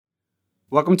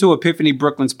Welcome to Epiphany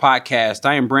Brooklyn's podcast.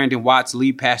 I am Brandon Watts,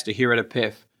 lead pastor here at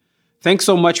Epiph. Thanks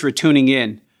so much for tuning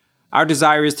in. Our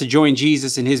desire is to join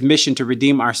Jesus in his mission to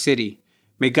redeem our city.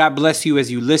 May God bless you as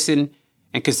you listen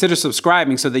and consider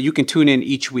subscribing so that you can tune in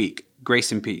each week.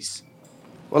 Grace and peace.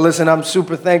 Well, listen, I'm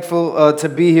super thankful to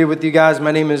be here with you guys.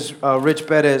 My name is Rich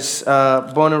Perez,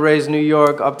 born and raised New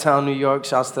York, uptown New York.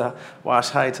 Shouts to Wash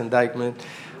Heights and Dykeman.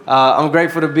 I'm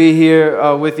grateful to be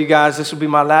here with you guys. This will be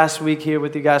my last week here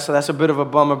with you guys, so that's a bit of a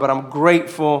bummer, but I'm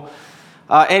grateful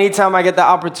anytime I get the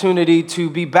opportunity to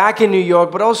be back in New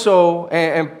York, but also,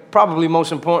 and probably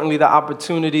most importantly, the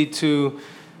opportunity to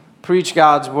preach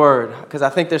God's word, because I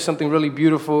think there's something really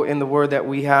beautiful in the word that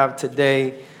we have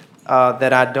today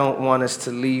that I don't want us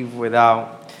to leave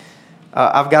without.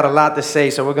 I've got a lot to say,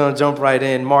 so we're going to jump right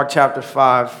in. Mark chapter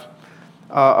 5,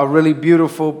 a really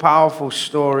beautiful, powerful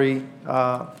story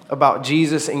about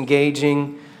Jesus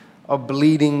engaging a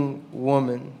bleeding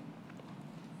woman.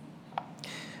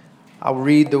 I'll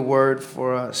read the word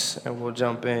for us and we'll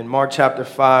jump in. Mark chapter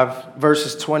 5,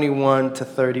 verses 21 to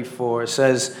 34. It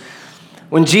says,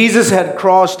 "When Jesus had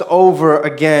crossed over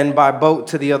again by boat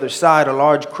to the other side, a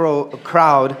large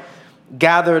crowd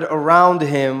gathered around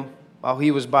him while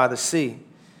he was by the sea.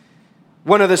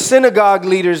 One of the synagogue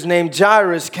leaders named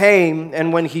Jairus came,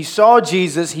 and when he saw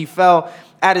Jesus, he fell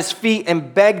at his feet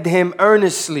and begged him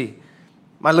earnestly,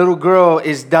 'My little girl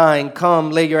is dying. Come,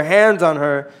 lay your hands on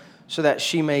her so that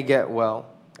she may get well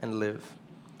and live.'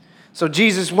 So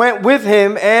Jesus went with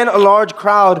him, and a large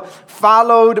crowd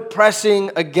followed,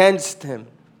 pressing against him.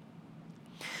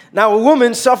 Now a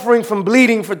woman suffering from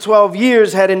bleeding for 12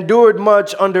 years had endured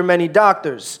much under many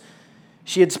doctors.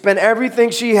 She had spent everything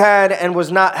she had and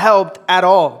was not helped at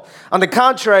all. On the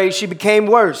contrary, she became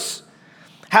worse.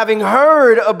 Having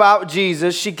heard about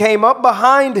Jesus, she came up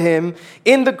behind him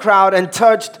in the crowd and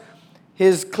touched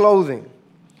his clothing.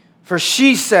 Because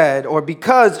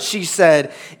she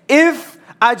said, 'If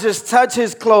I just touch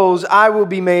his clothes, I will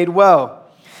be made well.'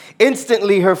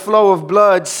 Instantly her flow of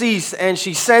blood ceased, and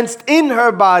she sensed in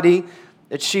her body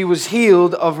that she was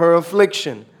healed of her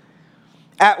affliction.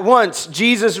 At once,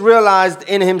 Jesus realized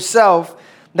in himself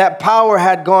that power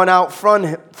had gone out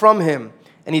from him.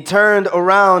 And he turned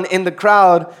around in the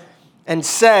crowd and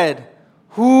said,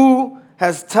 'Who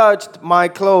has touched my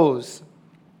clothes?'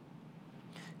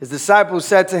 His disciples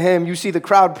said to him, 'You see the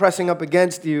crowd pressing up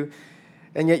against you,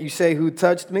 and yet you say, "Who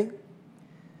touched me?"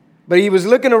 But he was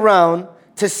looking around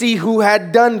to see who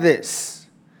had done this.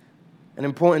 An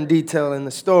important detail in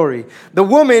the story. The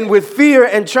woman, with fear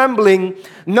and trembling,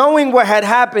 knowing what had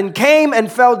happened, came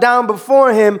and fell down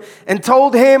before him and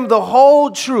told him the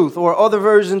whole truth, or other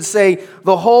versions say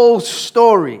the whole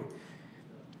story.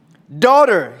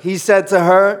 'Daughter,' he said to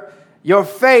her, 'your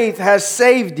faith has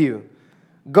saved you.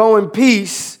 Go in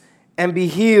peace and be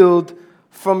healed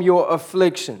from your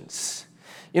afflictions.'"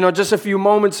 You know, just a few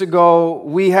moments ago,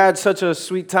 we had such a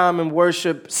sweet time in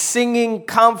worship, singing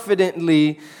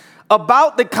confidently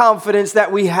about the confidence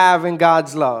that we have in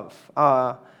God's love.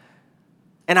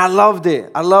 And I loved it.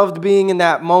 I loved being in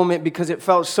that moment because it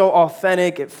felt so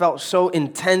authentic. It felt so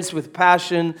intense with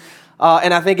passion.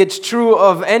 And I think it's true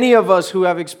of any of us who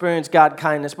have experienced God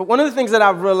kindness. But one of the things that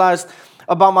I've realized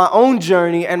about my own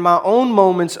journey and my own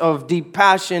moments of deep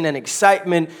passion and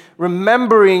excitement,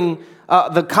 remembering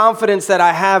the confidence that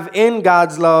I have in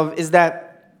God's love, is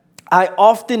that I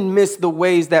often miss the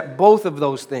ways that both of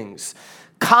those things,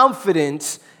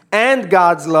 confidence and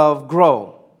God's love,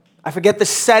 grow. I forget the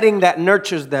setting that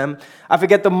nurtures them. I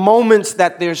forget the moments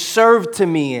that they're served to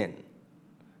me in.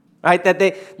 Right?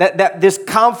 That this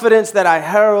confidence that I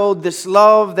herald, this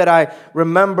love that I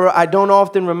remember, I don't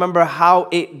often remember how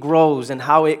it grows and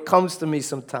how it comes to me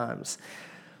sometimes.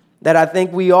 That I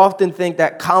think we often think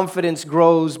that confidence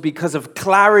grows because of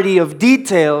clarity of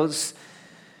details,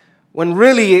 when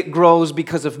really it grows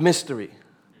because of mystery.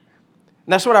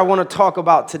 And that's what I want to talk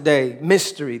about today,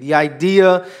 mystery, the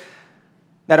idea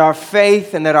that our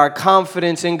faith and that our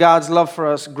confidence in God's love for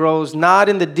us grows not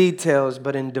in the details,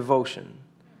 but in devotion.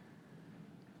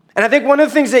 And I think one of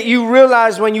the things that you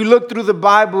realize when you look through the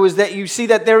Bible is that you see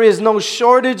that there is no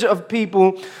shortage of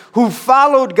people who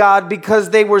followed God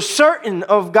because they were certain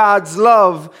of God's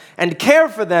love and care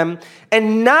for them,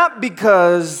 and not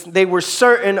because they were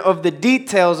certain of the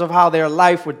details of how their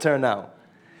life would turn out.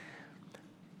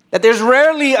 That there's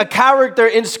rarely a character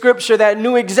in Scripture that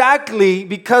knew exactly,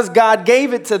 because God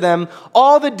gave it to them,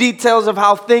 all the details of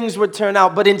how things would turn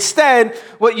out. But instead,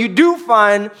 what you do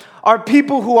find are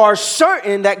people who are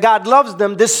certain that God loves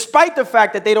them despite the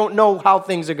fact that they don't know how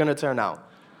things are going to turn out.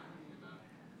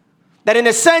 That in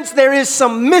a sense, there is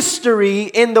some mystery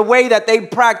in the way that they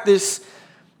practice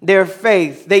their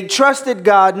faith. They trusted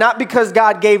God not because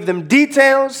God gave them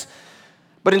details,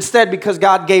 but instead because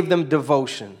God gave them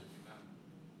devotion.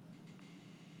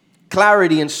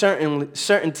 Clarity and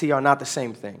certainty are not the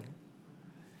same thing.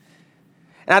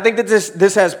 And I think that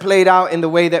this has played out in the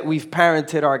way that we've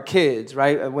parented our kids,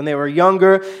 right? When they were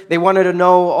younger, they wanted to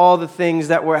know all the things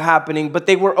that were happening, but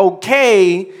they were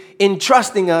okay in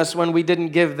trusting us when we didn't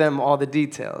give them all the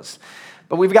details.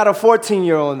 But we've got a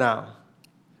 14-year-old now,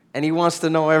 and he wants to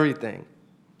know everything.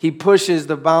 He pushes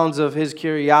the bounds of his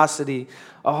curiosity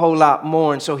a whole lot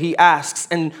more, and so he asks.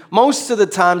 And most of the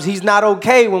times, he's not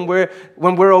okay when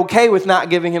we're okay with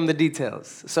not giving him the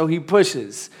details. So he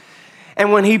pushes.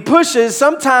 And when he pushes,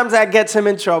 sometimes that gets him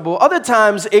in trouble. Other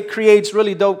times, it creates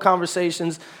really dope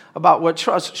conversations about what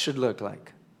trust should look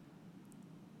like.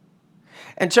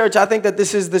 And church, I think that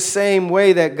this is the same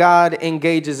way that God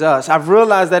engages us. I've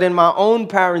realized that in my own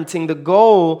parenting, the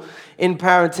goal in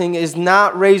parenting is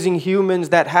not raising humans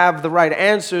that have the right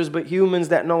answers, but humans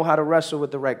that know how to wrestle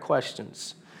with the right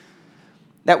questions.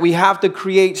 That we have to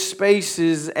create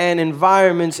spaces and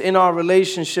environments in our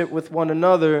relationship with one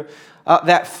another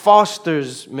that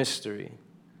fosters mystery.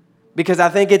 Because I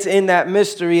think it's in that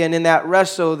mystery and in that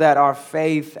wrestle that our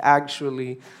faith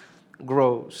actually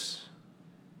grows.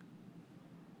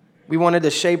 We wanted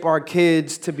to shape our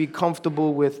kids to be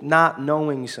comfortable with not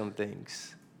knowing some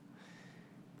things.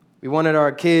 We wanted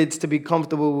our kids to be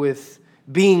comfortable with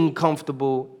being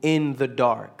comfortable in the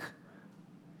dark.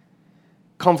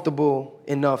 Comfortable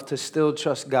enough to still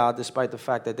trust God despite the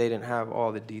fact that they didn't have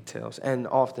all the details and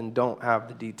often don't have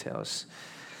the details.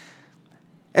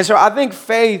 And so I think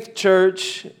faith,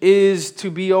 church, is to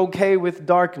be okay with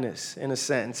darkness in a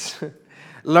sense.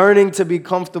 Learning to be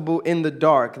comfortable in the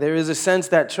dark. There is a sense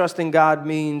that trusting God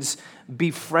means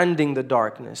befriending the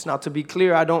darkness. Now, to be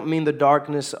clear, I don't mean the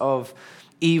darkness of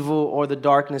evil or the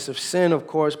darkness of sin, of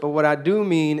course, but what I do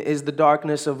mean is the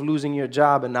darkness of losing your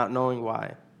job and not knowing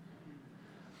why.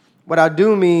 What I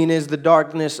do mean is the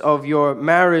darkness of your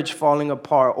marriage falling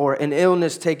apart, or an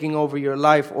illness taking over your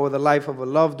life or the life of a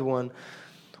loved one,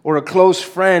 or a close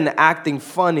friend acting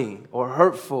funny or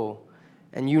hurtful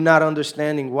and you not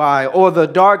understanding why, or the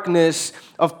darkness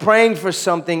of praying for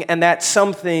something and that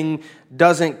something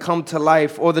doesn't come to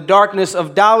life, or the darkness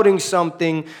of doubting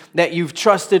something that you've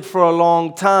trusted for a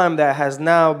long time that has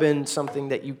now been something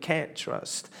that you can't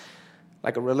trust,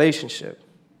 like a relationship.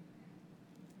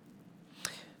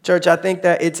 Church, I think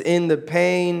that it's in the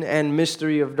pain and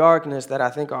mystery of darkness that I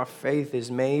think our faith is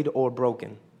made or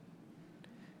broken.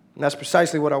 And that's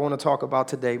precisely what I want to talk about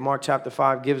today. Mark chapter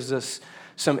 5 gives us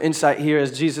some insight here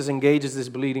as Jesus engages this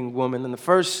bleeding woman. And the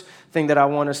first thing that I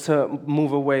want us to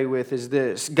move away with is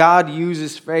this. God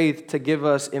uses faith to give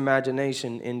us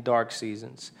imagination in dark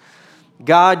seasons.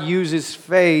 God uses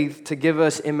faith to give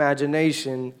us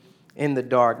imagination in the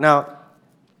dark. Now,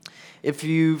 if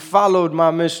you followed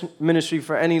my ministry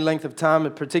for any length of time,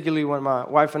 and particularly when my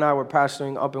wife and I were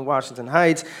pastoring up in Washington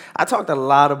Heights, I talked a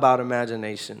lot about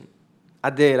imagination. I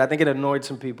did. I think it annoyed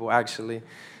some people, actually.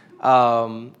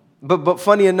 But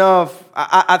funny enough,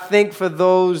 I think for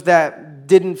those that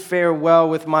didn't fare well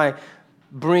with my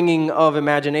bringing of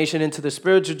imagination into the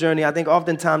spiritual journey, I think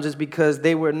oftentimes it's because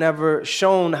they were never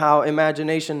shown how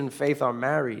imagination and faith are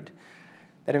married.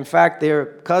 That in fact, they're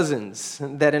cousins.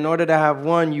 That in order to have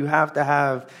one, you have to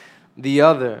have the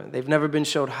other. They've never been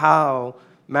showed how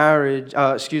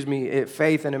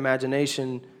faith and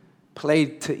imagination play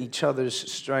to each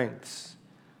other's strengths.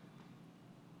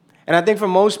 And I think for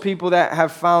most people that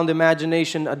have found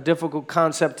imagination a difficult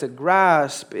concept to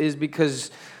grasp is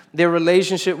because their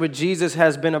relationship with Jesus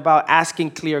has been about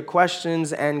asking clear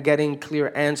questions and getting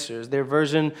clear answers. Their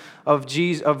version of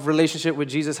relationship with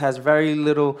Jesus has very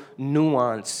little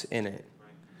nuance in it.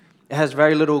 It has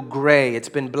very little gray. It's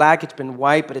been black, it's been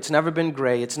white, but it's never been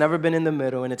gray. It's never been in the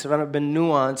middle, and it's never been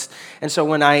nuanced. And so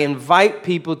when I invite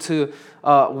people to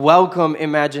welcome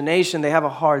imagination, they have a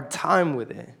hard time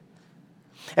with it.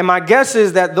 And my guess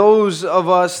is that those of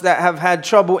us that have had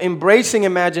trouble embracing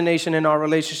imagination in our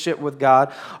relationship with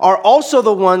God are also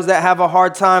the ones that have a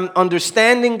hard time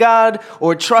understanding God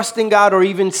or trusting God or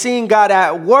even seeing God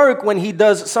at work when he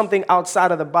does something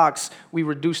outside of the box we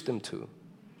reduced him to.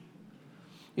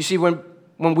 You see,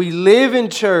 when we live in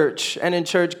church and in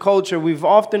church culture, we've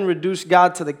often reduced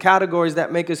God to the categories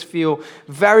that make us feel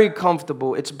very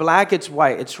comfortable. It's black, it's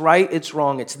white, it's right, it's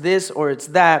wrong, it's this or it's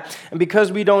that. And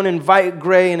because we don't invite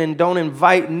gray and don't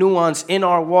invite nuance in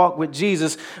our walk with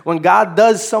Jesus, when God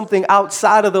does something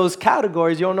outside of those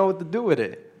categories, you don't know what to do with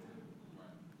it.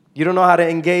 You don't know how to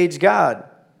engage God.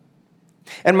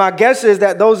 And my guess is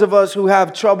that those of us who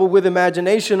have trouble with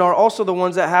imagination are also the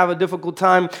ones that have a difficult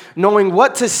time knowing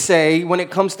what to say when it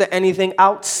comes to anything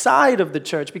outside of the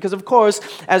church. Because, of course,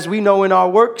 as we know in our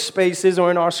workspaces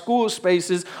or in our school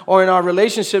spaces or in our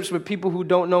relationships with people who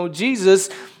don't know Jesus,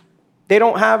 they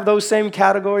don't have those same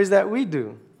categories that we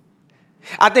do.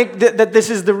 I think that this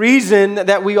is the reason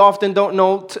that we often don't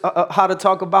know how to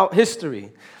talk about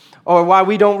history, or why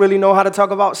we don't really know how to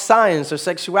talk about science or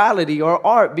sexuality or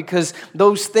art, because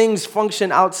those things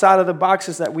function outside of the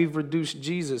boxes that we've reduced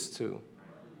Jesus to.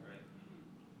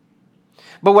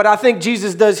 But what I think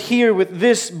Jesus does here with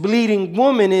this bleeding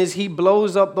woman is he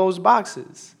blows up those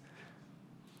boxes.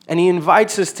 And he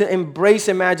invites us to embrace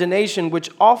imagination,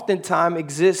 which oftentimes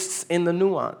exists in the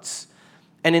nuance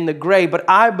and in the gray. But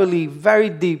I believe very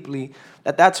deeply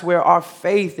that that's where our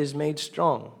faith is made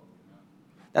strong.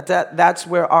 That's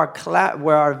where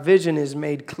our vision is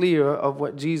made clear of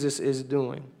what Jesus is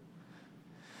doing.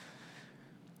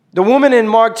 The woman in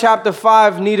Mark chapter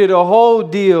 5 needed a whole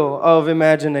deal of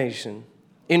imagination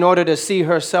in order to see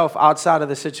herself outside of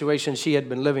the situation she had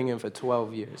been living in for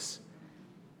 12 years.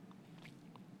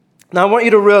 Now, I want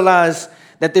you to realize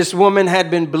that this woman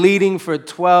had been bleeding for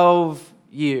 12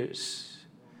 years.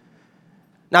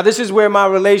 Now, this is where my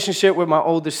relationship with my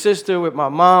older sister, with my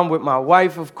mom, with my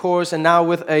wife, of course, and now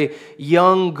with a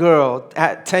young girl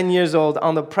at 10 years old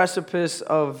on the precipice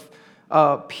of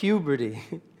puberty.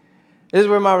 This is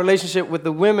where my relationship with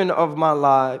the women of my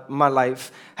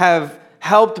life have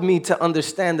helped me to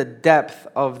understand the depth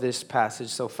of this passage.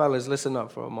 So, fellas, listen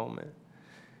up for a moment.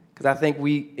 Because I think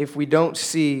if we don't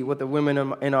see what the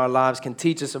women in our lives can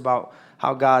teach us about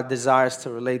how God desires to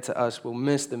relate to us, we'll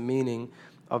miss the meaning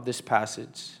of this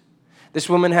passage. This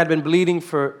woman had been bleeding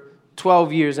for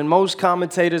 12 years, and most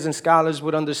commentators and scholars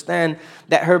would understand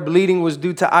that her bleeding was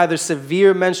due to either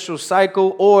severe menstrual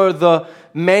cycle or the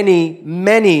many,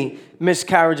 many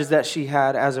miscarriages that she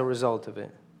had as a result of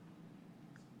it.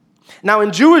 Now,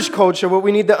 in Jewish culture, what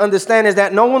we need to understand is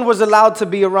that no one was allowed to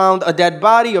be around a dead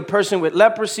body, a person with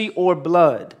leprosy, or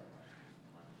blood.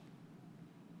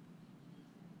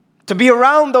 To be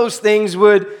around those things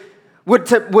would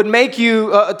make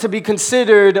you to be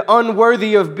considered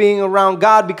unworthy of being around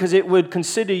God, because it would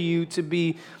consider you to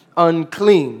be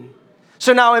unclean.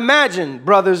 So now imagine,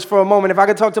 brothers, for a moment, if I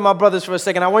could talk to my brothers for a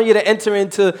second, I want you to enter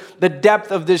into the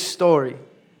depth of this story.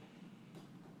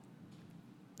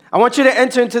 I want you to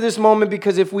enter into this moment,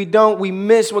 because if we don't, we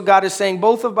miss what God is saying,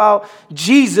 both about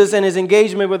Jesus and his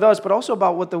engagement with us, but also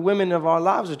about what the women of our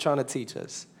lives are trying to teach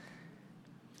us.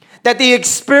 That the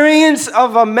experience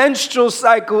of a menstrual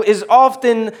cycle is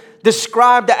often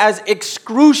described as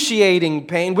excruciating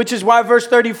pain, which is why verse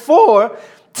 34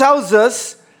 tells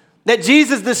us that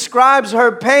Jesus describes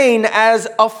her pain as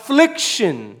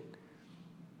affliction.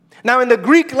 Now, in the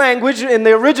Greek language, in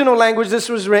the original language this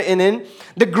was written in,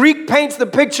 the Greek paints the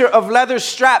picture of leather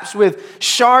straps with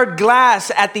shard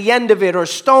glass at the end of it, or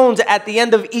stones at the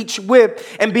end of each whip,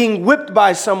 and being whipped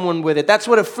by someone with it. That's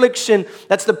what affliction,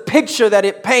 that's the picture that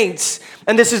it paints.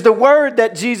 And this is the word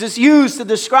that Jesus used to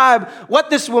describe what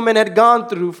this woman had gone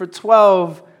through for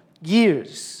 12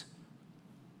 years.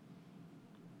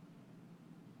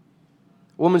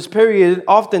 Woman's period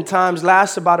oftentimes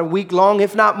lasts about a week long,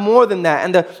 if not more than that.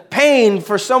 And the pain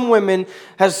for some women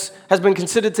has been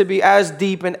considered to be as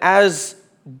deep and as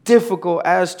difficult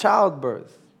as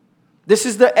childbirth. This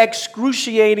is the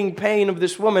excruciating pain of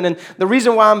this woman. And the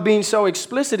reason why I'm being so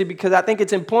explicit is because I think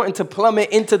it's important to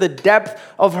plummet into the depth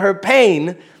of her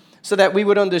pain so that we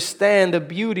would understand the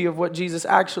beauty of what Jesus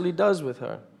actually does with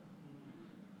her.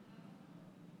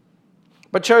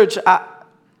 But church,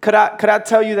 Could I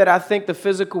tell you that I think the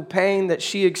physical pain that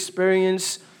she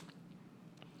experienced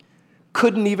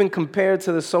couldn't even compare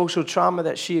to the social trauma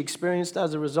that she experienced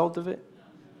as a result of it?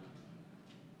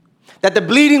 That the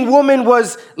bleeding woman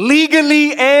was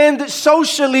legally and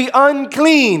socially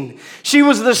unclean. She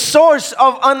was the source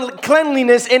of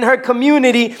uncleanliness in her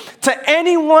community to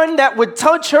anyone that would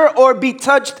touch her or be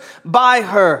touched by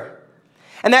her.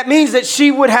 And that means that she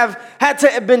would have had to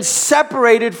have been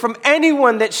separated from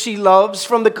anyone that she loves,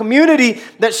 from the community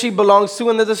that she belongs to,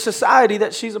 and the society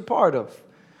that she's a part of.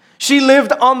 She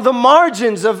lived on the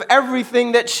margins of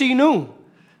everything that she knew.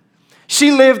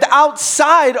 She lived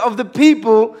outside of the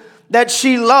people that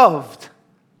she loved.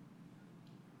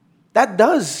 That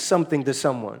does something to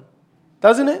someone,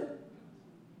 doesn't it?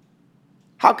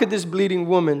 How could this bleeding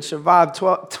woman survive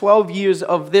 12 years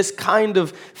of this kind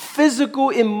of physical,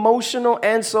 emotional,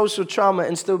 and social trauma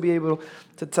and still be able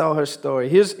to tell her story?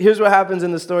 Here's what happens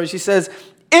in the story. She says,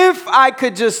 "If I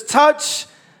could just touch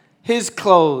his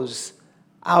clothes,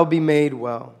 I'll be made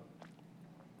well."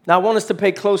 Now, I want us to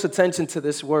pay close attention to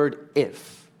this word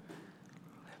if,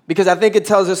 because I think it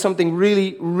tells us something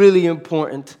really, really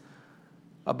important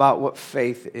about what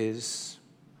faith is.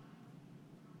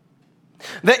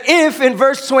 The if in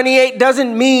verse 28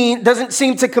 doesn't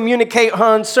seem to communicate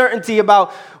her uncertainty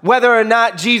about whether or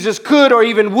not Jesus could or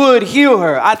even would heal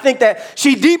her. I think that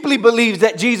she deeply believes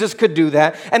that Jesus could do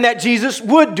that and that Jesus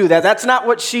would do that. That's not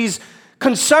what she's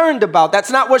concerned about.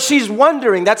 That's not what she's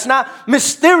wondering. That's not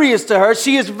mysterious to her.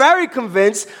 She is very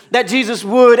convinced that Jesus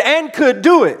would and could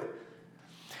do it.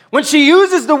 When she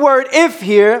uses the word if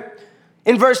here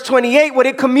in verse 28, what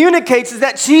it communicates is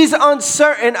that she's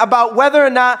uncertain about whether or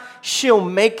not she'll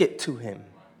make it to him.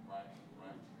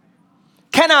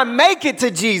 Can I make it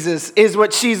to Jesus is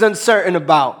what she's uncertain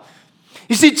about.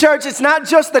 You see, church, it's not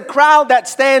just the crowd that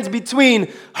stands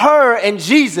between her and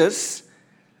Jesus,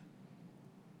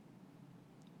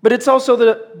 but it's also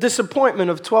the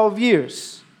disappointment of 12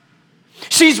 years.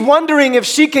 She's wondering if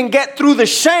she can get through the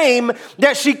shame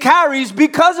that she carries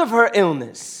because of her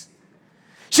illness.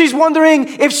 She's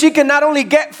wondering if she can not only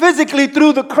get physically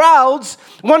through the crowds,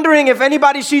 wondering if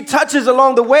anybody she touches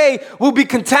along the way will be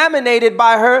contaminated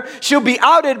by her. She'll be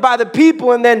outed by the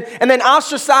people and then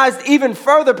ostracized even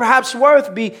further, perhaps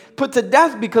be put to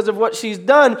death because of what she's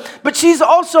done. But she's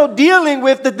also dealing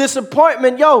with the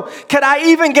disappointment. Can I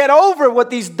even get over what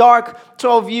these dark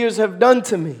 12 years have done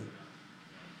to me?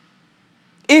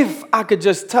 If I could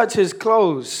just touch his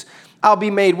clothes, I'll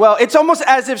be made well. It's almost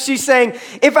as if she's saying,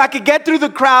 if I could get through the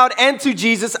crowd and to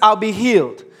Jesus, I'll be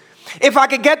healed. If I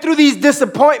could get through these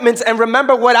disappointments and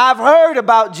remember what I've heard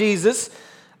about Jesus,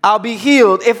 I'll be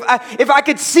healed. If I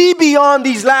could see beyond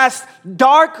these last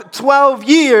dark 12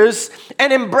 years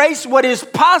and embrace what is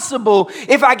possible,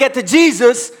 if I get to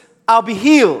Jesus, I'll be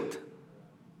healed.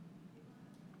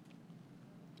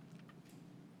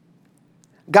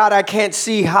 God, I can't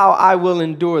see how I will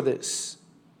endure this.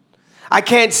 I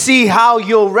can't see how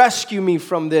you'll rescue me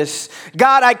from this.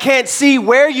 God, I can't see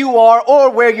where you are or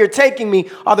where you're taking me,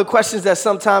 are the questions that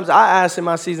sometimes I ask in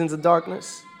my seasons of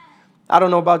darkness. I don't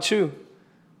know about you,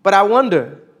 but I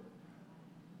wonder.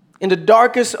 In the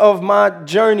darkest of my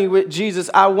journey with Jesus,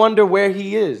 I wonder where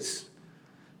he is.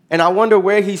 And I wonder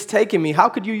where he's taking me. How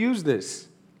could you use this?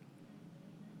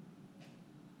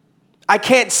 I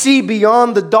can't see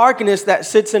beyond the darkness that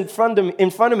sits in front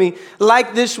of me.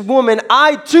 Like this woman,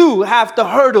 I too have to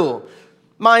hurdle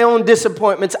my own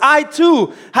disappointments. I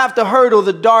too have to hurdle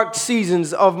the dark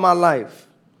seasons of my life.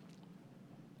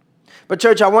 But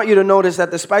church, I want you to notice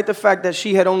that despite the fact that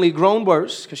she had only grown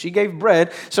worse, because she gave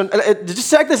bread, so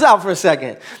just check this out for a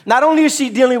second. Not only is she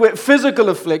dealing with physical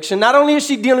affliction, not only is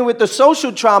she dealing with the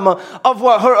social trauma of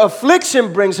what her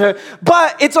affliction brings her,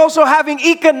 but it's also having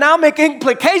economic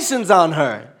implications on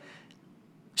her.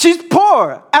 She's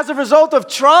poor as a result of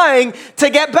trying to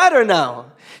get better now.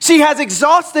 She has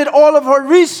exhausted all of her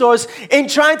resource in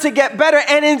trying to get better,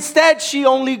 and instead she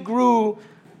only grew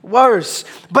worse.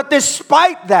 But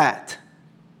despite that,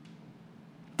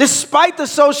 despite the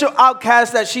social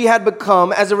outcast that she had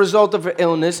become as a result of her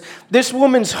illness, this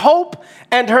woman's hope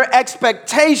and her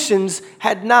expectations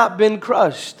had not been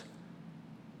crushed.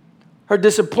 Her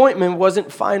disappointment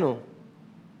wasn't final.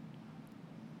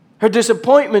 Her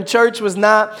disappointment, church, was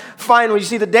not final. You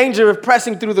see, the danger of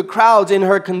pressing through the crowds in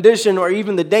her condition, or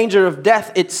even the danger of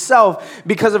death itself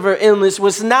because of her illness,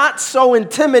 was not so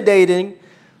intimidating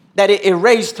that it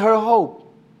erased her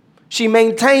hope. She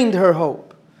maintained her hope.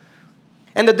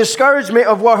 And the discouragement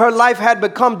of what her life had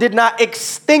become did not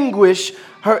extinguish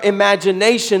her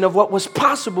imagination of what was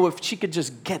possible if she could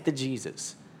just get to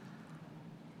Jesus.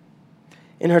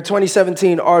 In her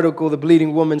 2017 article, The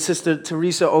Bleeding Woman, Sister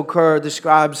Teresa Okur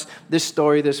describes this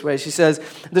story this way. She says,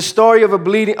 the story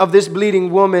of this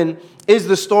bleeding woman is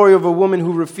the story of a woman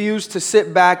who refused to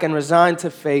sit back and resign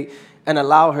to fate and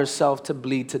allow herself to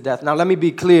bleed to death. Now, let me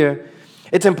be clear.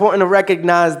 It's important to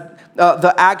recognize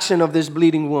the action of this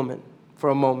bleeding woman for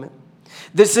a moment.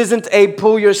 This isn't a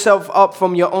pull yourself up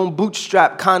from your own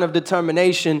bootstrap kind of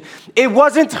determination. It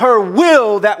wasn't her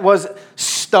will that was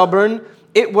stubborn.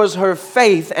 It was her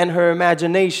faith and her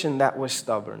imagination that was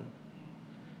stubborn.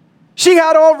 She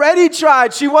had already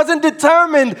tried. She wasn't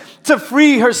determined to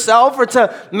free herself or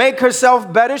to make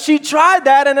herself better. She tried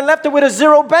that and it left her with a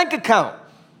zero bank account.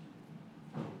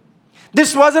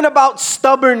 This wasn't about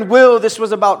stubborn will. This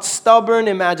was about stubborn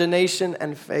imagination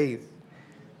and faith.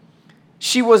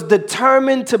 She was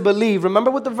determined to believe. Remember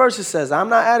what the verse says. I'm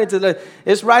not adding to that.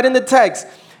 It's right in the text.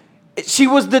 She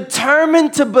was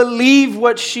determined to believe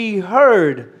what she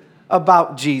heard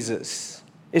about Jesus,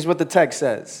 is what the text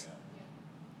says.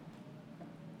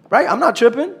 Right? I'm not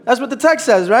tripping. That's what the text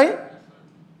says, right?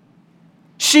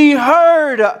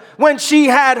 when she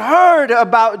had heard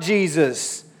about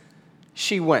Jesus,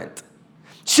 she went.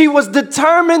 She was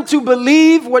determined to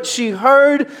believe what she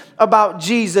heard about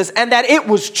Jesus and that it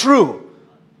was true.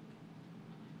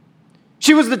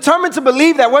 She was determined to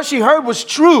believe that what she heard was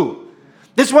true.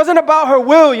 This wasn't about her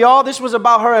will, y'all. This was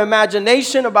about her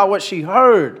imagination, about what she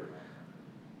heard.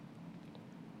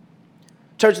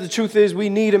 Church, the truth is we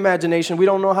need imagination. We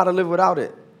don't know how to live without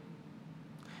it.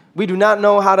 We do not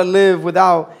know how to live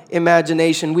without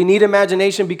imagination. We need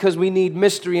imagination because we need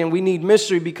mystery, and we need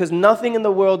mystery because nothing in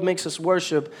the world makes us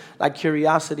worship like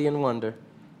curiosity and wonder.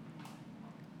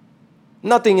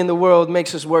 Nothing in the world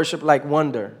makes us worship like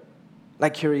wonder,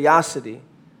 like curiosity.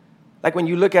 Like when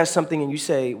you look at something and you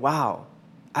say, wow,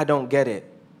 I don't get it,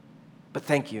 but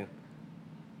thank you.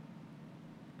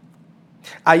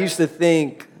 I used to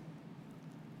think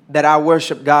that I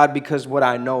worship God because what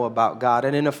I know about God.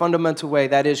 And in a fundamental way,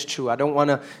 that is true. I don't want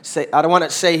to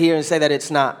say here and say that it's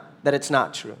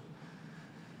not true.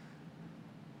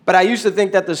 But I used to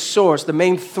think that the source, the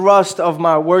main thrust of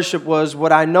my worship was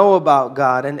what I know about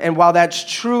God. And while that's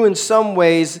true in some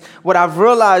ways, what I've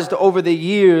realized over the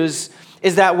years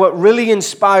is that what really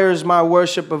inspires my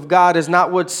worship of God is not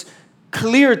what's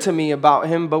clear to me about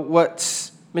Him, but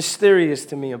what's mysterious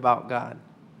to me about God.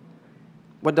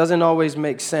 What doesn't always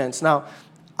make sense. Now,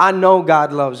 I know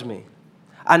God loves me.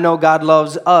 I know God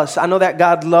loves us. I know that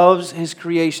God loves His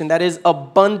creation. That is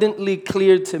abundantly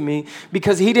clear to me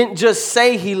because He didn't just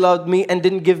say He loved me and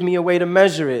didn't give me a way to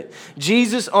measure it.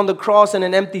 Jesus on the cross in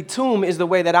an empty tomb is the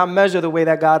way that I measure the way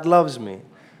that God loves me.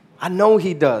 I know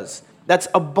He does. That's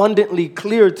abundantly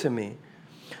clear to me.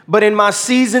 But in my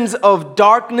seasons of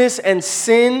darkness and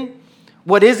sin,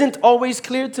 what isn't always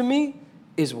clear to me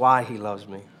is why He loves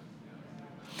me.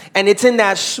 And it's in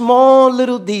that small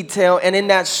little detail and in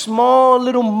that small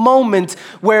little moment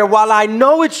where while I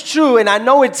know it's true and I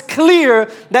know it's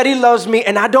clear that He loves me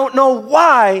and I don't know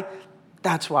why,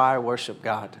 that's why I worship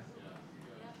God.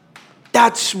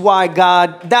 That's why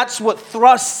God, that's what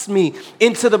thrusts me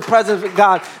into the presence of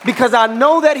God. Because I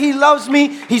know that He loves me.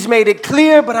 He's made it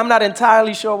clear, but I'm not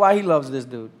entirely sure why He loves this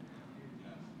dude.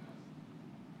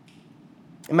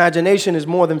 Imagination is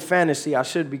more than fantasy. I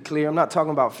should be clear. I'm not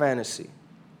talking about fantasy.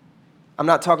 I'm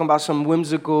not talking about some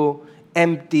whimsical,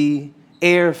 empty,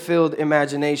 air-filled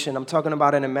imagination. I'm talking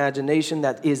about an imagination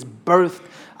that is birthed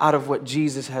out of what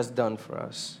Jesus has done for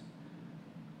us.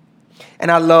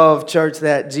 And I love, church,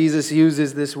 that Jesus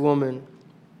uses this woman,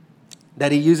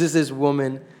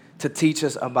 to teach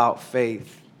us about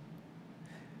faith.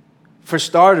 For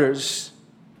starters,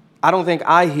 I don't think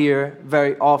I hear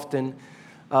very often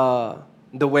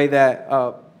the way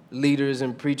that leaders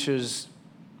and preachers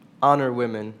honor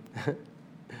women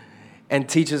and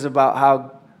teach us about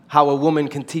how a woman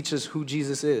can teach us who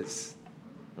Jesus is,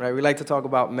 right? We like to talk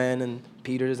about men and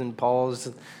Peters and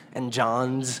Pauls and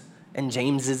Johns and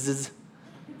Jameses.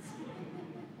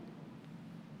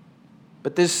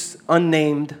 But this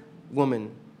unnamed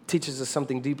woman teaches us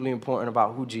something deeply important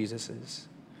about who Jesus is.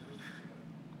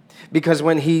 Because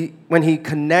when he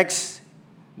connects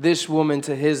this woman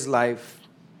to His life,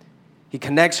 He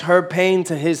connects her pain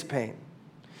to His pain.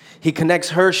 He connects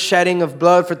her shedding of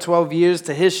blood for 12 years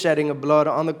to His shedding of blood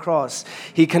on the cross.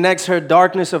 He connects her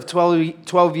darkness of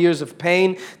 12 years of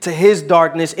pain to His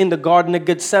darkness in the Garden of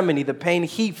Gethsemane, the pain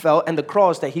He felt and the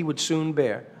cross that He would soon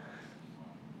bear.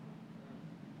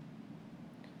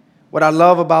 What I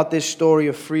love about this story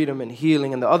of freedom and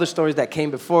healing and the other stories that came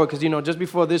before, because, just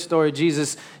before this story,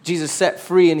 Jesus set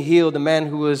free and healed a man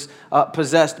who was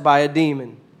possessed by a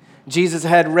demon. Jesus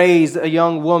had raised a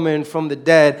young woman from the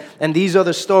dead. And these are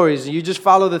the stories. You just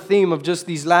follow the theme of just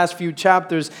these last few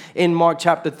chapters in Mark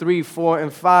chapter 3, 4,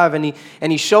 and 5.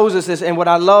 And he shows us this. And what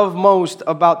I love most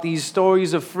about these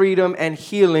stories of freedom and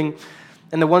healing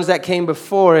and the ones that came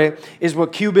before it is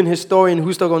what Cuban historian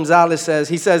Justo Gonzalez says.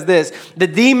 He says this: the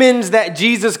demons that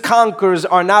Jesus conquers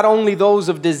are not only those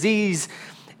of disease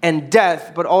and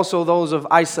death, but also those of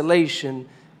isolation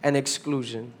and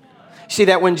exclusion. See,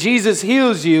 that when Jesus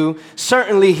heals you,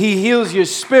 certainly He heals your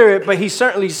spirit, but He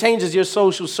certainly changes your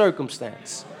social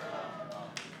circumstance.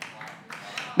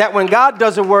 That when God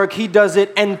does a work, He does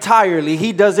it entirely.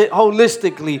 He does it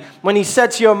holistically. When He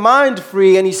sets your mind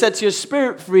free and He sets your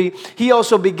spirit free, He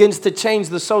also begins to change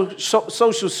the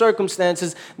social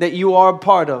circumstances that you are a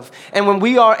part of. And when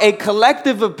we are a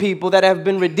collective of people that have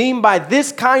been redeemed by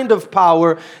this kind of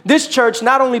power, this church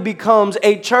not only becomes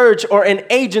a church or an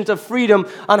agent of freedom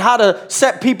on how to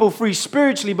set people free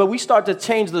spiritually, but we start to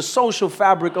change the social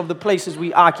fabric of the places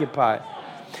we occupy.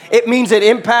 It means it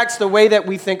impacts the way that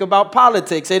we think about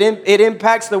politics. It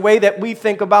impacts the way that we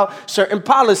think about certain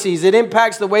policies. It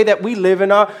impacts the way that we live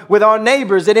with our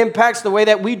neighbors. It impacts the way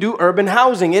that we do urban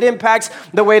housing. It impacts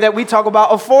the way that we talk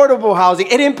about affordable housing.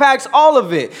 It impacts all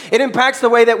of it. It impacts the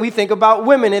way that we think about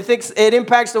women. It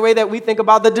impacts the way that we think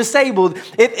about the disabled.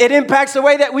 It impacts the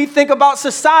way that we think about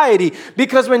society.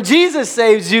 Because when Jesus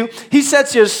saves you, he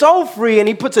sets your soul free and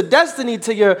he puts a destiny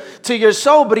to your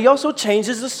soul, but he also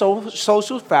changes the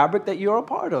social fabric that you're a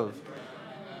part of.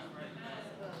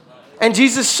 And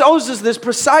Jesus shows us this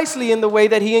precisely in the way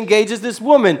that he engages this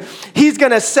woman. He's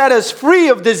going to set us free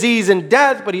of disease and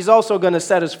death, but he's also going to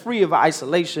set us free of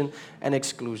isolation and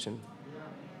exclusion.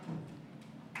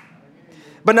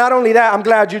 But not only that, I'm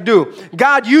glad you do.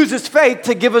 God uses faith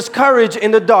to give us courage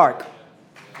in the dark.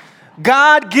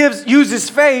 God uses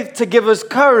faith to give us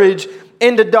courage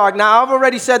in the dark. Now, I've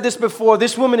already said this before.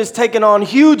 This woman is taking on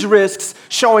huge risks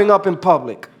showing up in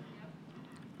public.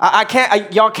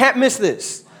 Y'all can't miss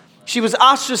this. She was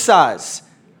ostracized.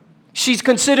 She's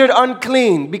considered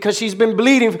unclean because she's been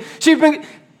bleeding. This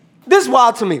is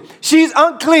wild to me. She's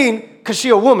unclean because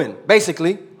she's a woman,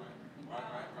 basically.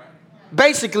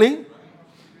 Basically.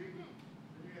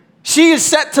 She is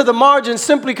set to the margin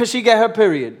simply because she got her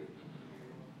period.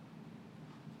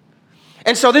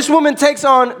 And so this woman takes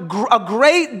on a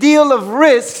great deal of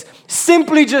risks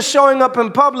simply just showing up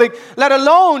in public, let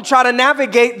alone try to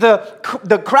navigate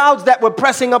the crowds that were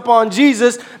pressing up on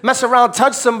Jesus, mess around,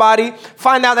 touch somebody,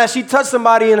 find out that she touched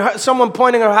somebody and someone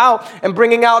pointing her out and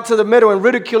bringing out to the middle and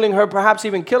ridiculing her, perhaps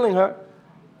even killing her.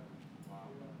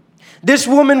 This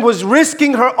woman was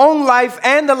risking her own life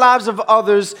and the lives of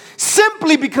others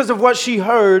simply because of what she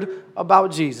heard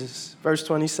about Jesus. Verse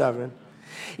 27.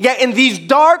 Yet in these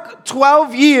dark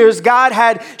 12 years, God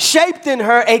had shaped in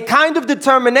her a kind of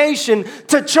determination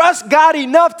to trust God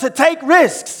enough to take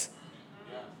risks.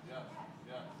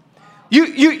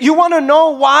 You want to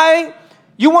know why?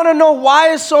 You want to know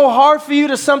why it's so hard for you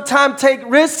to sometimes take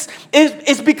risks?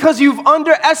 It's because you've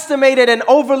underestimated and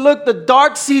overlooked the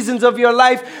dark seasons of your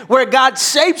life where God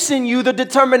shapes in you the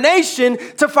determination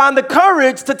to find the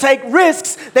courage to take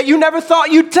risks that you never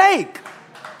thought you'd take.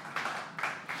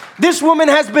 This woman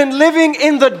has been living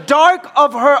in the dark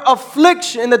of her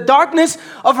affliction, in the darkness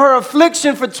of her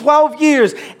affliction for 12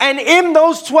 years. And in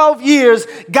those 12 years,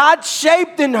 God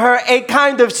shaped in her a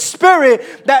kind of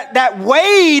spirit that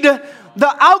weighed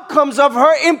the outcomes of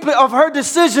her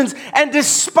decisions, and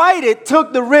despite it,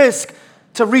 took the risk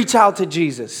to reach out to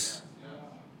Jesus.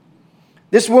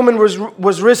 This woman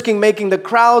was risking making the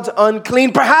crowds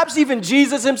unclean, perhaps even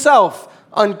Jesus himself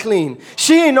unclean.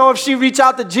 She didn't know if she reached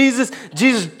out to Jesus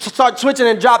started twitching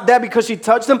and dropped dead because she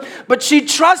touched him, but she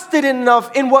trusted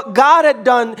enough in what God had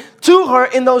done to her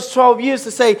in those 12 years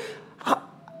to say,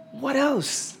 what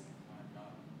else?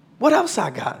 What else I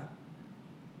got?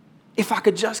 If I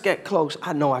could just get close,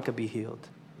 I know I could be healed.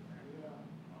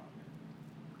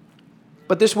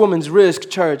 But this woman's risk,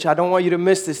 church, I don't want you to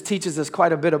miss this, teaches us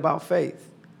quite a bit about faith.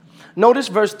 Notice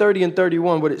verse 30 and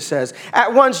 31, what it says.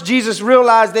 At once, Jesus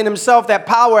realized in himself that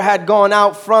power had gone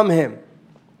out from him.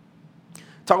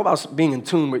 Talk about being in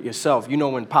tune with yourself. You know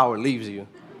when power leaves you.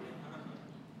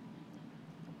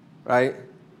 Right?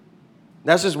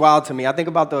 That's just wild to me. I think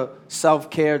about the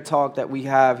self-care talk that we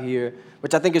have here,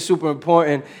 which I think is super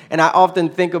important. And I often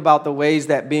think about the ways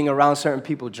that being around certain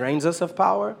people drains us of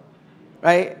power,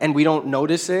 right? And we don't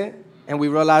notice it. And we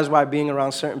realize why being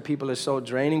around certain people is so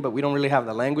draining, but we don't really have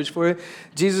the language for it.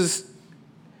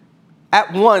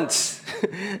 At once,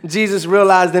 Jesus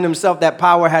realized in himself that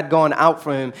power had gone out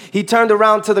from him. He turned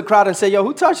around to the crowd and said, yo,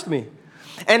 who touched me?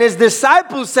 And his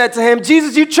disciples said to him,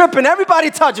 Jesus, you tripping. Everybody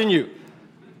touching you.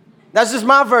 That's just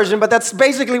my version, but that's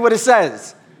basically what it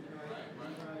says.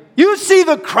 You see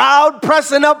the crowd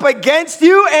pressing up against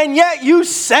you, and yet you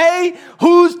say,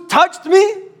 who's touched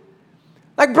me?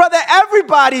 Like, brother,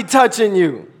 everybody touching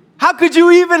you. How could you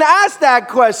even ask that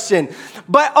question?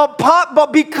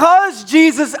 But because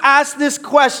Jesus asked this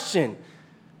question,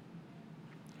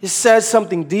 it says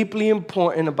something deeply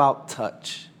important about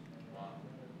touch.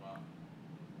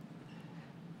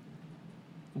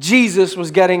 Jesus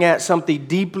was getting at something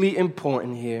deeply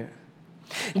important here.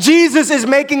 Jesus is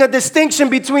making a distinction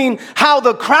between how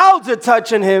the crowds are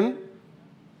touching him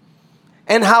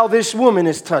and how this woman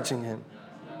is touching him.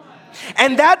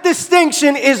 And that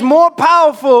distinction is more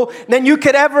powerful than you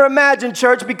could ever imagine,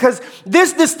 church, because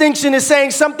this distinction is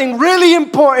saying something really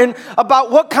important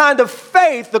about what kind of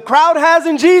faith the crowd has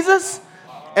in Jesus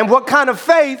and what kind of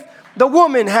faith the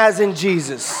woman has in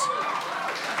Jesus.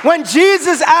 When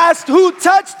Jesus asked, who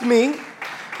touched me?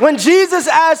 When Jesus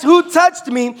asks, who touched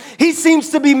me? He seems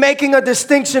to be making a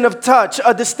distinction of touch,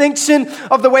 a distinction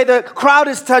of the way the crowd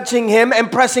is touching him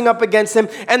and pressing up against him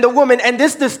and the woman. And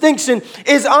this distinction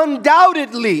is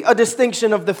undoubtedly a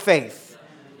distinction of the faith.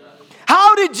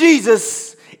 How did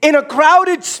Jesus, in a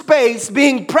crowded space,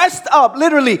 being pressed up,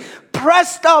 literally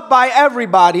pressed up by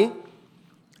everybody,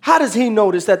 how does he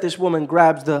notice that this woman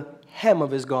grabs the hem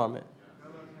of his garment?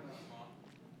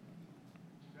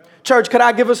 Church, could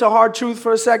I give us a hard truth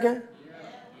for a second?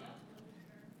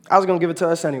 I was going to give it to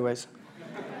us anyways.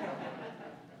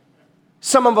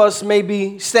 Some of us may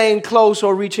be staying close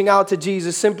or reaching out to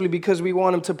Jesus simply because we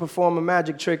want him to perform a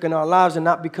magic trick in our lives and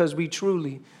not because we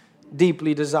truly,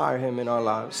 deeply desire him in our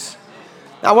lives.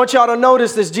 I want y'all to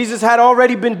notice this. Jesus had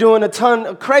already been doing a ton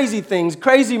of crazy things,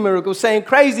 crazy miracles, saying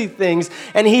crazy things.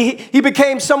 And he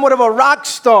became somewhat of a rock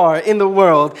star in the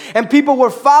world. And people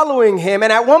were following him.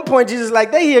 And at one point, Jesus was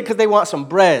like, they here because they want some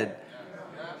bread.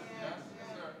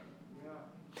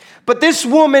 But this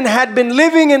woman had been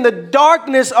living in the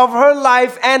darkness of her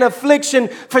life and affliction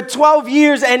for 12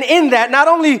 years. And in that, not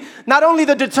only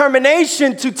the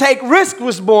determination to take risk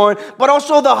was born, but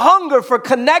also the hunger for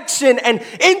connection and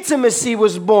intimacy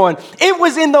was born. It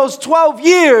was in those 12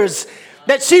 years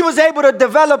that she was able to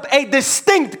develop a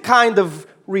distinct kind of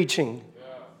reaching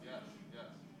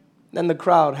than the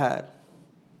crowd had.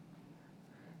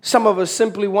 Some of us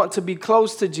simply want to be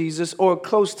close to Jesus or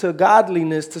close to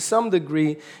godliness to some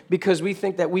degree because we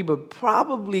think that we would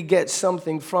probably get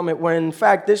something from it, where in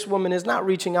fact this woman is not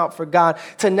reaching out for God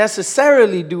to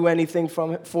necessarily do anything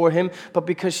for him, but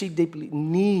because she deeply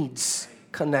needs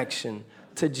connection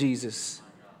to Jesus.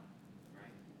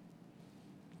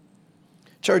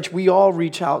 Church, we all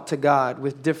reach out to God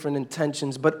with different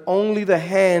intentions, but only the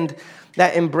hand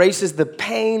that embraces the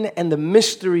pain and the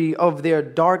mystery of their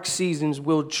dark seasons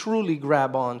will truly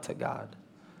grab on to God.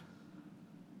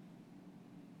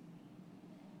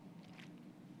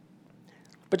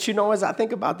 But you know, as I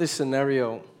think about this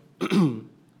scenario,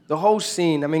 the whole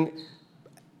scene, I mean,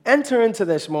 enter into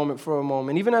this moment for a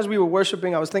moment. Even as we were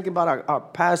worshiping, I was thinking about our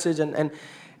passage,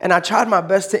 and I tried my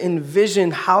best to envision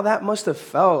how that must have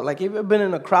felt. Like, you've ever been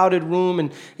in a crowded room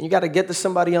and you got to get to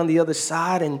somebody on the other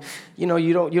side, and you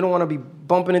don't want to be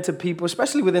bumping into people,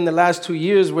 especially within the last 2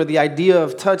 years where the idea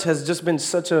of touch has just been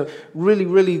such a really,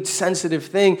 really sensitive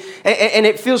thing. And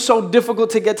it feels so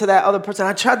difficult to get to that other person.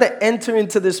 I tried to enter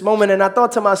into this moment, and I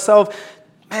thought to myself,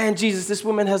 man, Jesus, this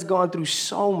woman has gone through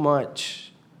so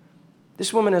much.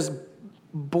 This woman has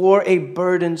bore a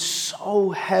burden so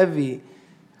heavy.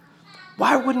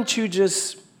 Why wouldn't you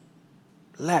just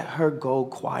let her go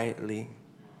quietly?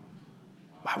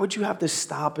 Why would you have to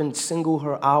stop and single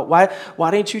her out?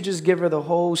 Why didn't you just give her the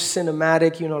whole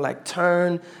cinematic, like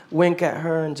turn, wink at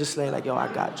her and just say like, yo,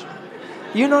 I got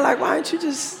you. Why didn't you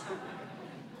just,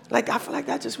 I feel like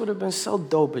that just would have been so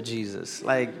dope of Jesus.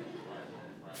 Like,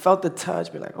 felt the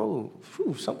touch, be like, oh,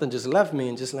 phew, something just left me,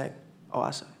 and just like, oh, I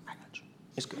got you.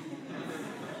 It's good.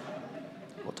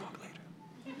 We'll talk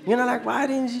later. Why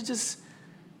didn't you just...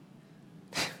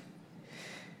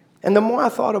 And the more I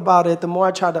thought about it, the more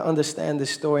I tried to understand this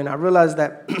story, and I realized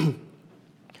that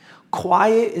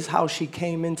quiet is how she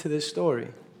came into this story.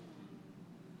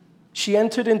 She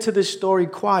entered into this story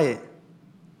quiet,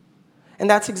 and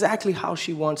that's exactly how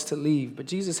she wants to leave, but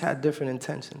Jesus had different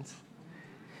intentions.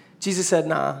 Jesus said,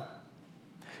 nah,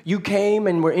 you came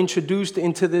and were introduced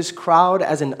into this crowd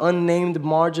as an unnamed,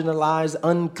 marginalized,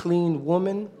 unclean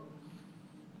woman,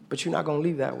 but you're not going to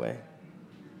leave that way.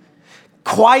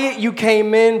 Quiet you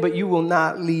came in, but you will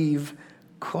not leave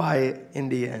quiet in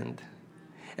the end.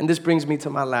 And this brings me to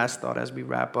my last thought as we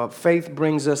wrap up. Faith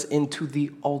brings us into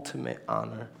the ultimate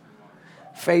honor.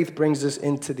 Faith brings us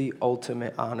into the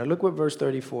ultimate honor. Look what verse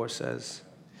 34 says.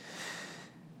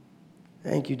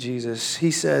 Thank you, Jesus.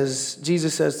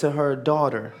 Jesus says to her,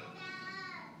 daughter,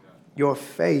 your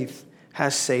faith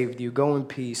has saved you. Go in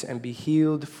peace and be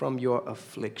healed from your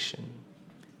affliction.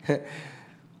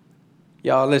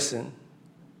 Y'all, listen.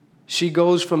 She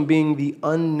goes from being the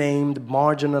unnamed,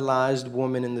 marginalized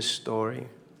woman in the story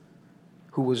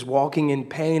who was walking in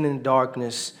pain and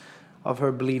darkness of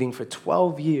her bleeding for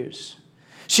 12 years.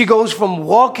 She goes from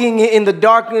walking in the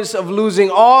darkness of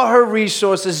losing all her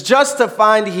resources just to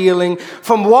find healing,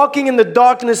 from walking in the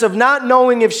darkness of not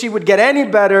knowing if she would get any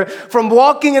better, from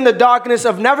walking in the darkness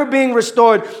of never being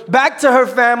restored back to her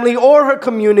family or her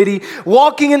community,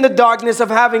 walking in the darkness of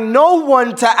having no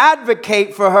one to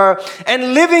advocate for her,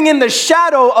 and living in the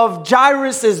shadow of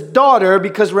Jairus' daughter,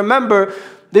 because remember,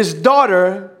 this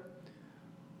daughter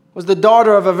was the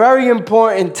daughter of a very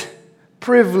important,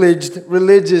 privileged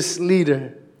religious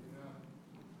leader.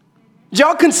 Did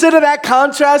y'all consider that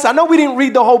contrast? I know we didn't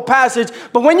read the whole passage,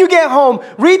 but when you get home,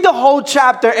 read the whole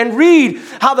chapter and read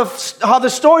how the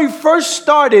story first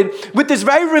started with this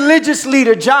very religious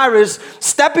leader, Jairus,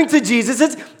 stepping to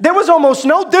Jesus. There was almost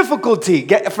no difficulty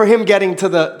for him getting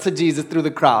to Jesus through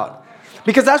the crowd,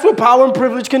 because that's what power and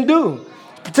privilege can do.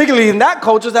 Particularly in that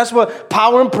culture, that's what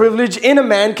power and privilege in a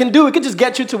man can do. It can just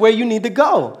get you to where you need to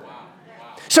go.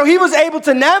 So he was able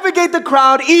to navigate the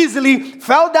crowd easily,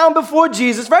 fell down before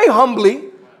Jesus very humbly.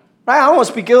 Right? I don't want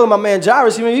to speak ill of my man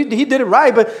Jairus. He did it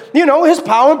right, but his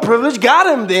power and privilege got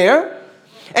him there.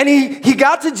 And he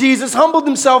got to Jesus, humbled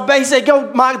himself back. He said,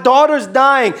 yo, my daughter's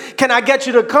dying. Can I get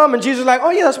you to come? And Jesus was like, oh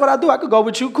yeah, that's what I do. I could go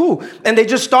with you. Cool. And they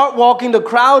just start walking. The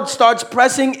crowd starts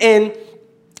pressing in.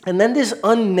 And then this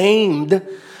unnamed,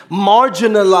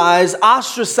 marginalized,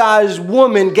 ostracized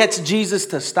woman gets Jesus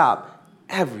to stop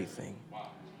everything.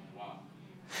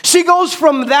 She goes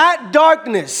from that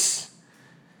darkness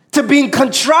to being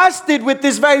contrasted with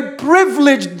this very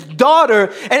privileged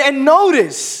daughter. And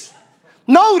notice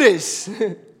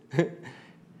that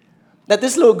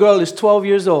this little girl is 12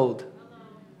 years old.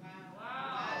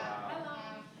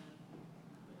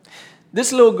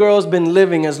 This little girl's been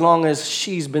living as long as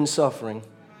she's been suffering.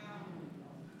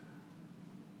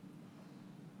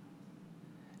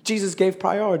 Jesus gave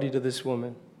priority to this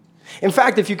woman. In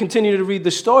fact, if you continue to read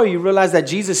the story, you realize that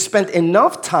Jesus spent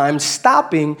enough time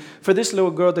stopping for this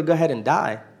little girl to go ahead and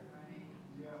die.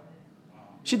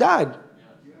 She died.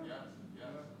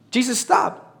 Jesus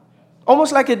stopped.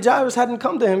 Almost like if Jairus hadn't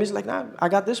come to him. He's like, nah, I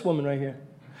got this woman right here.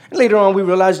 And later on, we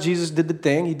realized Jesus did the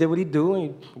thing. He did what he do, and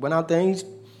he went out there and he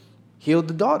healed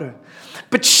the daughter.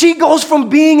 But she goes from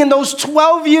being in those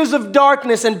 12 years of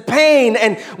darkness and pain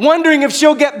and wondering if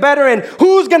she'll get better and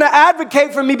who's going to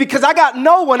advocate for me, because I got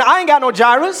no one. I ain't got no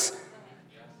Jairus.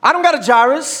 I don't got a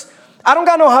Jairus. I don't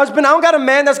got no husband. I don't got a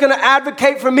man that's going to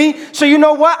advocate for me. So you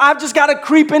know what? I've just got to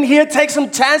creep in here, take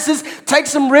some chances, take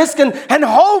some risk, and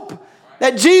hope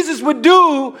that Jesus would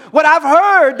do what I've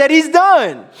heard that he's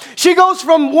done. She goes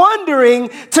from wondering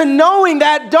to knowing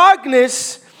that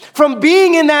darkness, from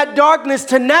being in that darkness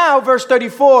to now, verse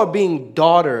 34, being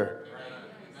daughter.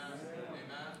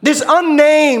 This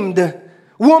unnamed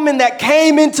woman that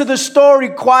came into the story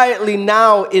quietly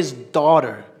now is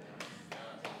daughter.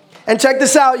 And check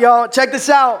this out, y'all. Check this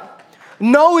out.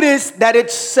 Notice that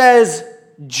it says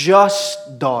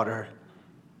just daughter.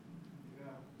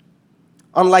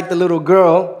 Unlike the little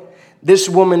girl, this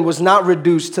woman was not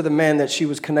reduced to the man that she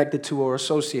was connected to or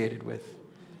associated with.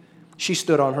 She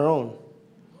stood on her own.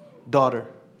 Daughter.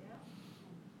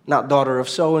 Not daughter of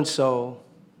so-and-so.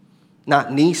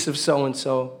 Not niece of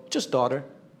so-and-so. Just daughter.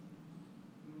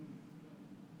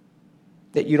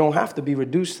 That you don't have to be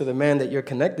reduced to the man that you're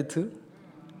connected to.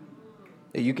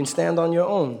 That you can stand on your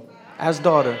own as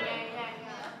daughter.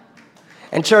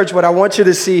 And church, what I want you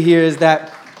to see here is that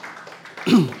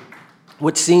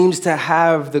what seems to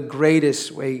have the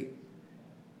greatest weight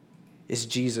is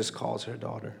Jesus calls her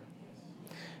daughter.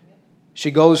 She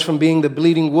goes from being the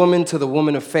bleeding woman to the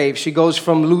woman of faith. She goes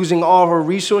from losing all her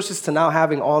resources to now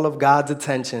having all of God's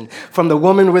attention. From the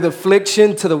woman with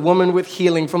affliction to the woman with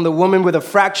healing. From the woman with a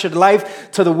fractured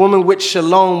life to the woman with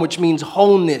shalom, which means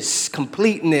wholeness,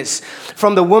 completeness.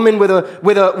 From the woman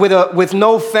with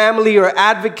no family or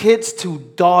advocates to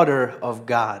daughter of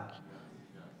God.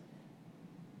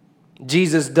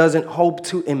 Jesus doesn't hope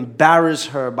to embarrass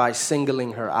her by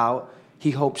singling her out.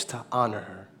 He hopes to honor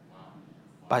her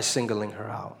by singling her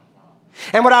out.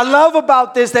 And what I love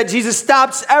about this, that Jesus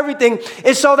stops everything,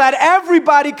 is so that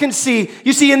everybody can see.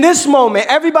 You see, in this moment,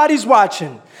 everybody's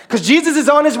watching. Because Jesus is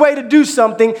on his way to do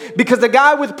something, because the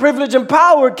guy with privilege and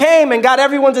power came and got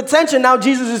everyone's attention. Now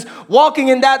Jesus is walking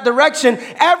in that direction.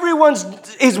 Everyone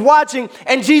is watching,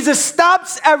 and Jesus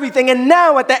stops everything. And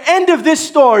now at the end of this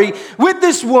story with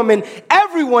this woman,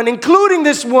 everyone, including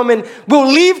this woman, will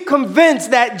leave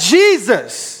convinced that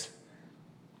Jesus,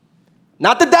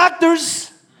 not the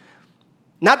doctors,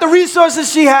 not the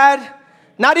resources she had,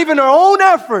 not even her own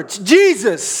efforts,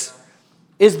 Jesus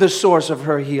is the source of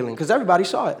her healing, because everybody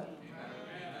saw it.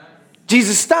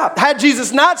 Jesus stopped. Had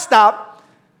Jesus not stopped,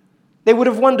 they would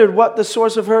have wondered what the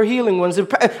source of her healing was.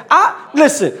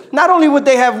 Listen, not only would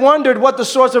they have wondered what the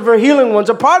source of her healing was,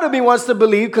 a part of me wants to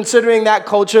believe, considering that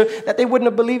culture, that they wouldn't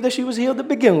have believed that she was healed to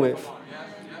begin with.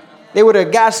 They would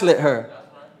have gaslit her.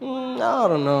 I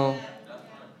don't know.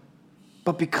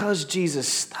 But because Jesus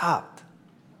stopped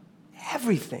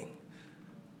everything,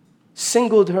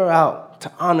 singled her out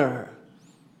to honor her,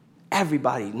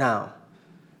 everybody now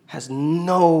has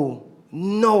no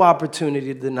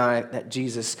opportunity to deny that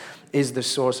Jesus is the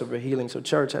source of her healing. So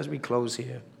church, as we close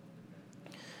here,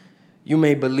 you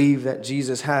may believe that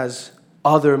Jesus has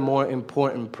other more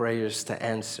important prayers to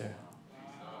answer.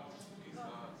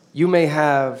 You may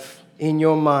have in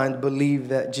your mind believed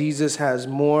that Jesus has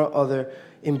more other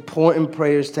important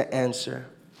prayers to answer.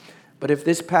 But if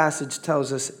this passage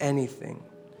tells us anything,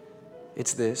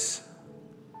 it's this: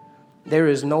 there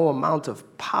is no amount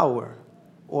of power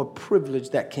or privilege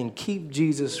that can keep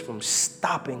Jesus from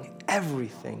stopping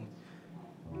everything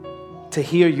to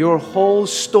hear your whole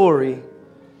story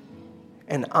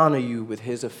and honor you with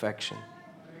his affection.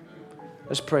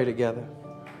 Let's pray together.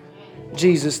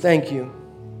 Jesus, thank you.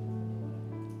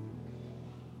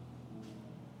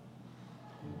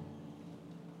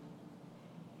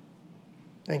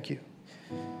 Thank you.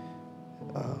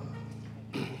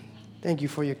 Thank you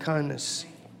for your kindness.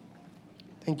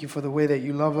 Thank you for the way that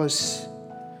you love us.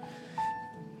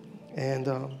 And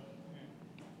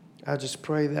I just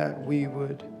pray that we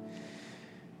would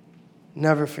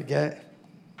never forget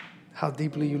how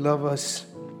deeply you love us,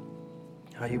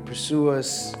 how you pursue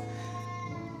us,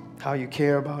 how you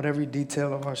care about every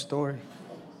detail of our story.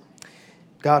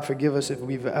 God, forgive us if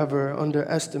we've ever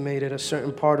underestimated a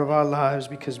certain part of our lives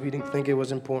because we didn't think it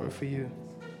was important for you.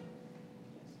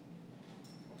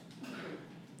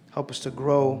 Help us to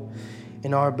grow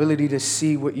in our ability to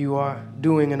see what you are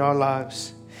doing in our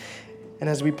lives. And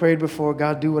as we prayed before,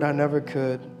 God, do what I never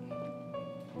could.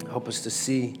 Help us to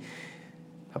see,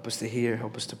 help us to hear,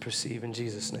 help us to perceive. In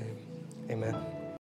Jesus' name, amen.